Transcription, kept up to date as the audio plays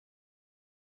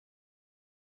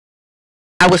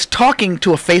I was talking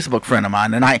to a Facebook friend of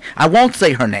mine, and I won't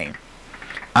say her name,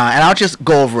 and I'll just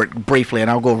go over it briefly, and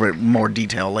I'll go over it in more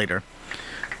detail later.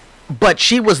 But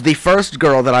she was the first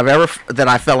girl that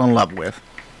I fell in love with.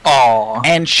 Aww.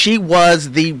 And she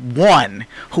was the one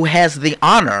who has the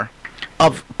honor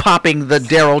of popping the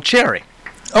Darryl cherry.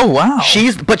 Oh wow.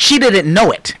 But she didn't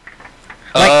know it.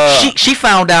 Like she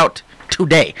found out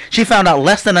today. She found out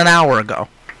less than an hour ago.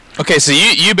 Okay, so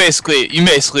you basically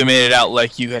made it out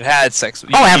like you had sex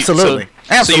with. Absolutely.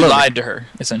 So you lied to her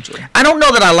essentially. I don't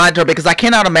know that I lied to her because I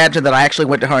cannot imagine that I actually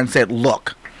went to her and said,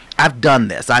 "Look, I've done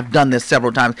this. I've done this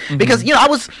several times." Mm-hmm. Because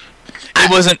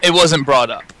It wasn't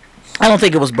brought up. I don't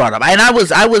think it was brought up. And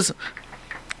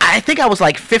I think I was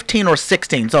like 15 or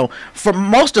 16. So for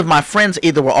most of my friends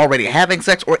either were already having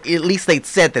sex or at least they'd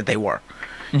said that they were.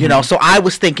 Mm-hmm. You know, so I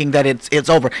was thinking that it's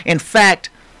over. In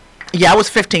fact, yeah, I was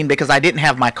 15 because I didn't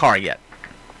have my car yet.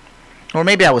 Or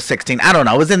maybe I was 16. I don't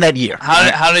know. It was in that year.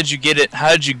 How did you get it? How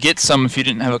did you get some if you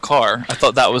didn't have a car? I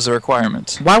thought that was a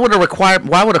requirement. Why would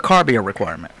a car be a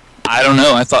requirement? I don't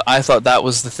know. I thought that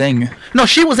was the thing. No,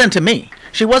 she was into me.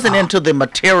 She wasn't into the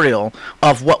material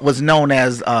of what was known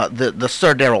as the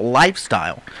Sir Darryl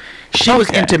lifestyle. She was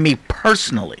into me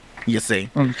personally, you see.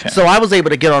 Okay. So I was able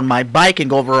to get on my bike and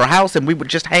go over to her house, and we would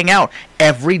just hang out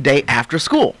every day after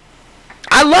school.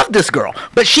 I loved this girl,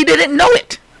 but she didn't know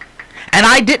it. And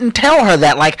I didn't tell her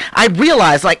that. Like, I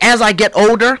realized, like, as I get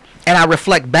older and I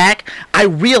reflect back, I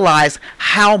realize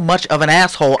how much of an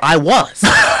asshole I was.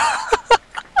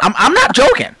 I'm not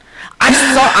joking.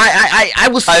 I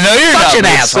was I know you're such not, an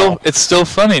asshole. It's still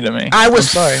funny to me. I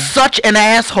was such an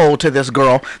asshole to this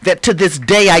girl that to this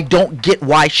day I don't get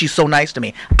why she's so nice to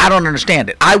me. I don't understand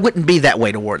it. I wouldn't be that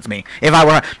way towards me if I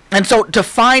were her. And so to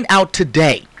find out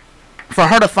today, for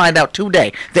her to find out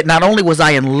today that not only was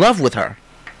I in love with her,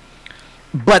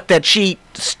 but that she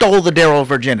stole the Darryl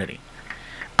virginity.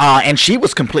 And she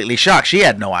was completely shocked. She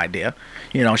had no idea.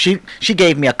 You know, she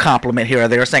gave me a compliment here or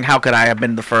there saying, how could I have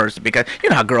been the first? Because you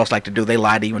know how girls like to do. They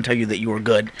lie to you and tell you that you were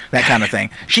good, that kind of thing.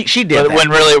 She did that. When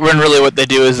really what they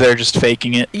do is they're just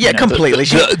faking it. Yeah, completely.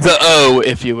 The O,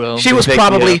 if you will. She was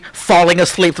probably falling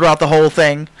asleep throughout the whole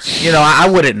thing. You know, I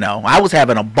wouldn't know. I was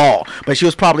having a ball, but she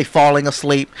was probably falling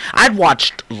asleep. I'd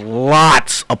watched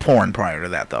lots of porn prior to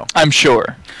that, though. I'm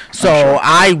sure. So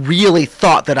I really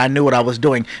thought that I knew what I was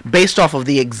doing based off of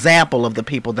the example of the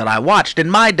people that I watched. In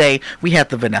my day, we had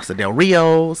the Vanessa Del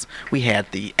Rios, we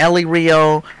had the Ellie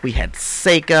Rio, we had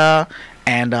Seika,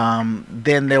 and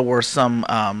then there were some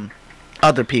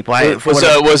other people.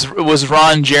 Was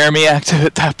Ron Jeremy active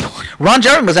at that point? Ron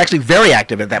Jeremy was actually very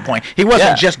active at that point. He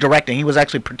wasn't just directing; he was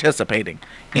actually participating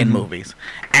in movies.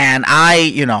 And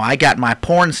I got my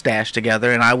porn stash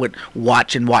together, and I would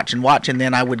watch and watch and watch, and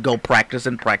then I would go practice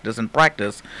and practice and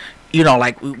practice. You know,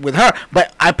 like with her.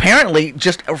 But apparently,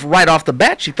 just right off the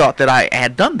bat, she thought that I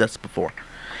had done this before.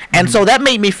 And so that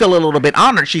made me feel a little bit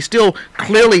honored. She still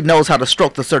clearly knows how to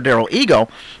stroke the Sir Darryl ego,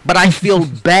 but I feel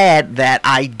bad that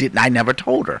I never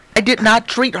told her. I did not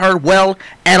treat her well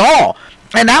at all.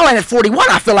 And now I'm at 41,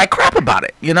 I feel like crap about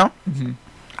it, you know? Mm-hmm.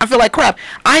 I feel like crap.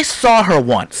 I saw her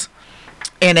once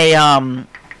in a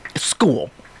school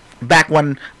back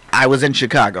when I was in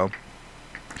Chicago.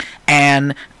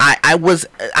 And I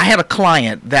had a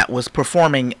client that was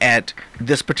performing at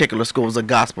this particular school. It was a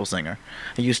gospel singer.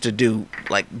 I used to do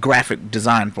like graphic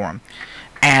design for him.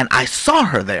 And I saw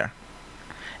her there.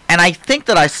 And I think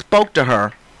that I spoke to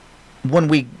her when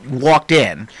we walked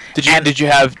in. Did you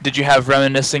have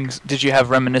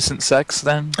reminiscent sex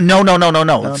then? No.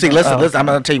 See, listen, I'm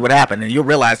going to tell you what happened, and you'll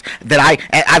realize that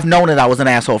I've known that I was an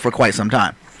asshole for quite some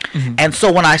time. Mm-hmm. And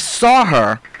so when I saw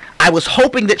her, I was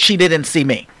hoping that she didn't see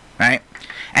me. Right?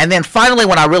 And then finally,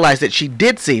 when I realized that she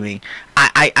did see me,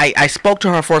 I spoke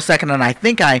to her for a second, and I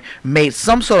think I made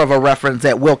some sort of a reference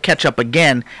that we'll catch up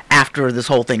again after this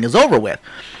whole thing is over with.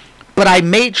 But I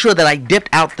made sure that I dipped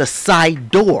out the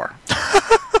side door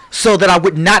so that I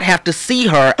would not have to see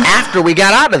her after we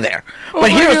got out of there. But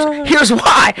here's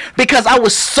why. Because I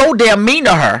was so damn mean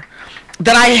to her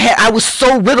that I was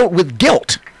so riddled with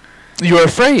guilt. You were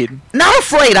afraid? Not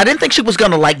afraid. I didn't think she was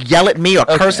going to like yell at me or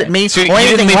curse at me or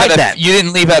anything like that. You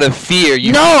didn't leave out of fear.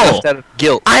 You left out of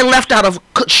guilt. I left out of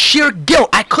sheer guilt.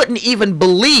 I couldn't even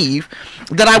believe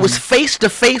that I was face to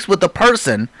face with the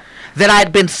person that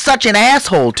I'd been such an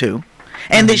asshole to,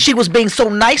 and that she was being so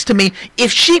nice to me.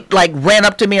 If she like ran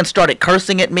up to me and started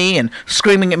cursing at me and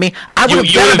screaming at me, I would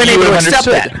have been able to accept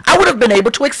that. I would have been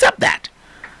able to accept that.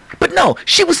 But no,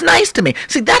 she was nice to me.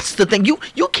 See, that's the thing. You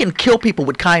can kill people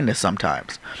with kindness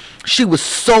sometimes. She was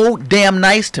so damn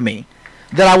nice to me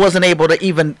that I wasn't able to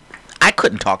even... I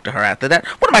couldn't talk to her after that.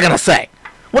 What am I going to say?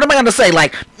 What am I going to say?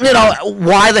 Like,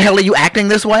 why the hell are you acting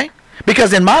this way?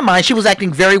 Because in my mind, she was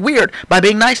acting very weird by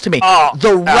being nice to me.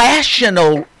 The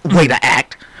rational way to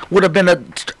act would have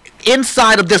been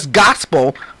inside of this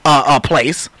gospel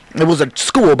place. It was a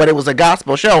school, but it was a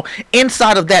gospel show.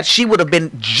 Inside of that, she would have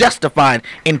been justified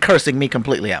in cursing me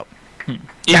completely out.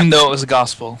 Even though it was a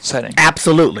gospel setting.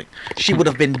 Absolutely. She would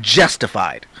have been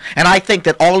justified. And I think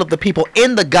that all of the people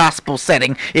in the gospel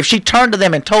setting, if she turned to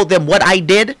them and told them what I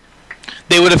did,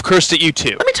 they would have cursed at you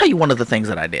too. Let me tell you one of the things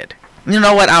that I did. You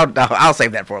know what? I'll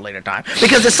save that for a later time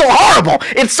because it's so horrible.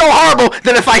 It's so horrible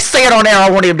that if I say it on air, I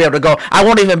won't even be able to go. I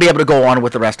won't even be able to go on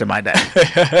with the rest of my day.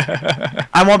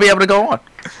 I won't be able to go on.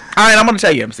 All right, I'm going to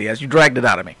tell you, MCS. You dragged it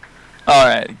out of me. All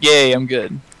right. Yay, I'm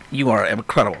good. You are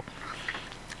incredible.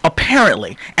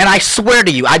 Apparently, and I swear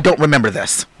to you, I don't remember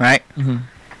this, right? Mm-hmm.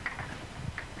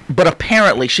 But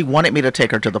apparently, she wanted me to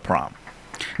take her to the prom.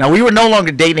 Now, we were no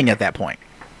longer dating at that point.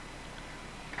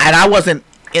 And I wasn't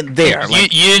in there.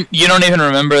 You don't even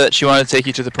remember that she wanted to take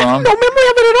you to the prom? No memory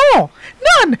of it at all.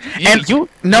 None.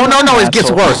 No. It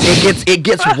gets worse. It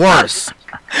gets worse.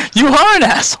 You are an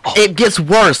asshole. It gets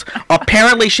worse.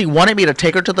 Apparently, she wanted me to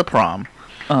take her to the prom.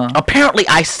 Apparently,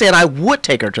 I said I would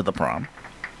take her to the prom.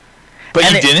 But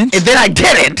you didn't? And then I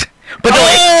didn't. But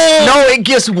it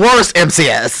gets worse,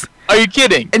 MCS. Are you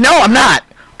kidding? No, I'm not.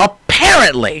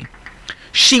 Apparently,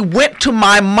 she went to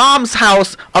my mom's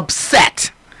house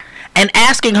upset and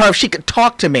asking her if she could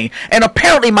talk to me. And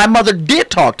apparently my mother did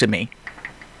talk to me.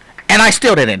 And I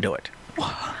still didn't do it.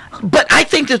 But I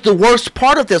think that the worst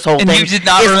part of this whole thing you did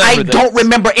not is I don't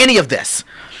remember any of this.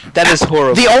 That is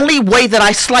horrible. The only way that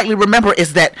I slightly remember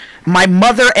is that my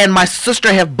mother and my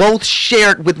sister have both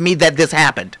shared with me that this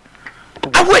happened.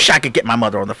 I wish I could get my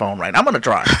mother on the phone right now. I'm going to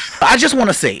try. I just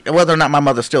want to see whether or not my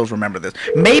mother still remember this.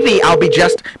 Maybe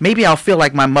I'll feel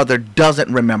like my mother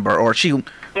doesn't remember or she...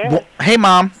 Yes. Hey,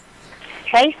 Mom.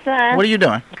 Hey, son. What are you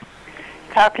doing?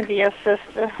 Talking to your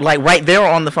sister. Like right there or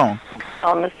on the phone?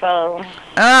 On the phone.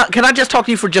 Can I just talk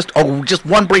to you for just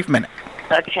one brief minute?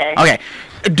 Okay. Okay.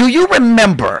 Do you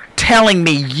remember telling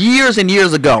me years and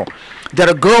years ago that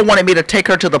a girl wanted me to take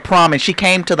her to the prom and she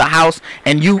came to the house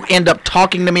and you end up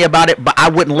talking to me about it, but I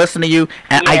wouldn't listen to you?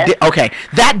 And yes. I did. Okay.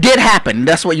 That did happen.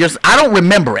 That's what I don't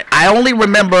remember it. I only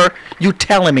remember you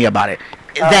telling me about it.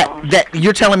 That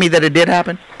you're telling me that it did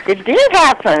happen? It did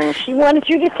happen. She wanted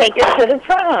you to take her to the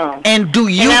prom. And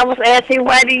And I was asking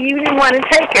why you didn't want to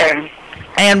take her.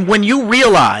 And when you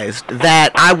realized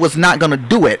that I was not going to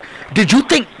do it, did you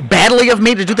think badly of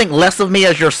me? Did you think less of me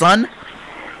as your son?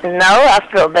 No, I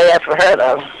feel bad for her,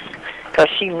 though, because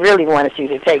she really wanted you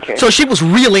to take her. So she was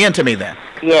really into me then?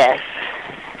 Yes.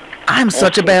 I'm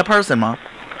such a bad person, Mom.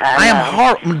 I am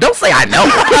horrible. Don't say I know.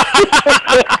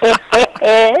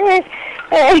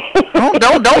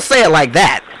 Don't say it like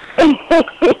that.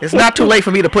 It's not too late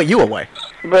for me to put you away.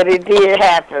 But it did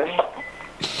happen.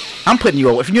 I'm putting you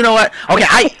away. You know what? Okay,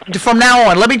 from now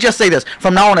on, let me just say this.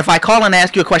 From now on, if I call and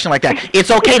ask you a question like that,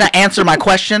 it's okay to answer my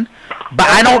question, but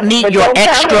I don't need your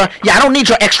extra. Yeah, I don't need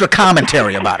your extra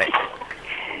commentary about it.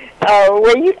 Oh,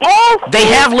 well, you asked. They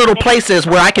have little places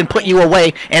where I can put you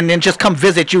away and then just come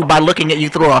visit you by looking at you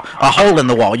through a hole in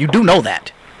the wall. You do know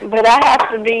that. But I have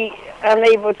to be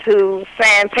unable to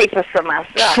sign papers for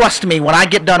myself. Trust me, when I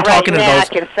get done talking to those, I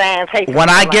can sign papers when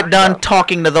I get done myself.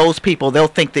 talking to those people, they'll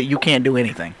think that you can't do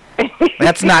anything.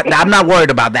 I'm not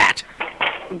worried about that.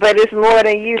 But it's more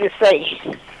than you to say.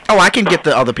 Oh, I can get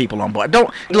the other people on board.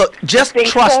 Just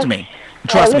trust me.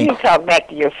 Trust me. Let me talk back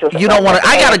to your sister. You don't want to.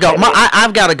 I gotta go.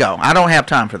 I've got to go. I don't have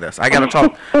time for this. I gotta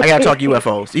talk. I gotta talk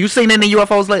UFOs. You seen any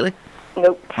UFOs lately?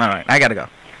 Nope. All right, I gotta go.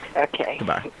 Okay.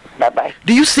 Goodbye. Bye-bye.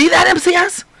 Do you see that,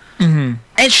 MCS? Mm-hmm.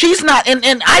 And she's not.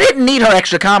 And I didn't need her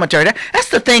extra commentary. That's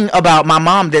the thing about my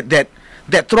mom that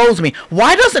throws me.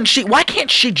 Why can't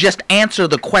she just answer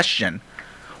the question?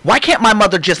 Why can't my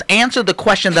mother just answer the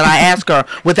question that I ask her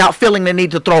without feeling the need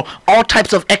to throw all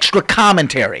types of extra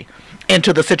commentary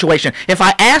into the situation? If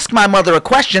I ask my mother a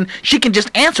question, she can just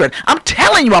answer it. I'm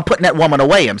telling you, I'm putting that woman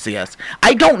away, MCS.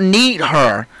 I don't need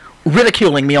her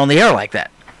ridiculing me on the air like that.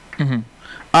 Mm-hmm.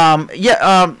 Are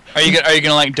you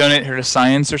gonna like donate her to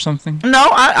science or something? No,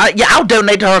 I'll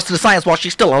donate her to the science while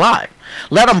she's still alive.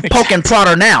 Let them poke and prod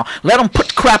her now. Let them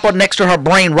put crap on next to her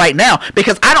brain right now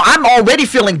because I'm already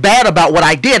feeling bad about what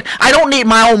I did. I don't need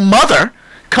my own mother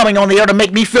coming on the air to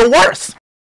make me feel worse.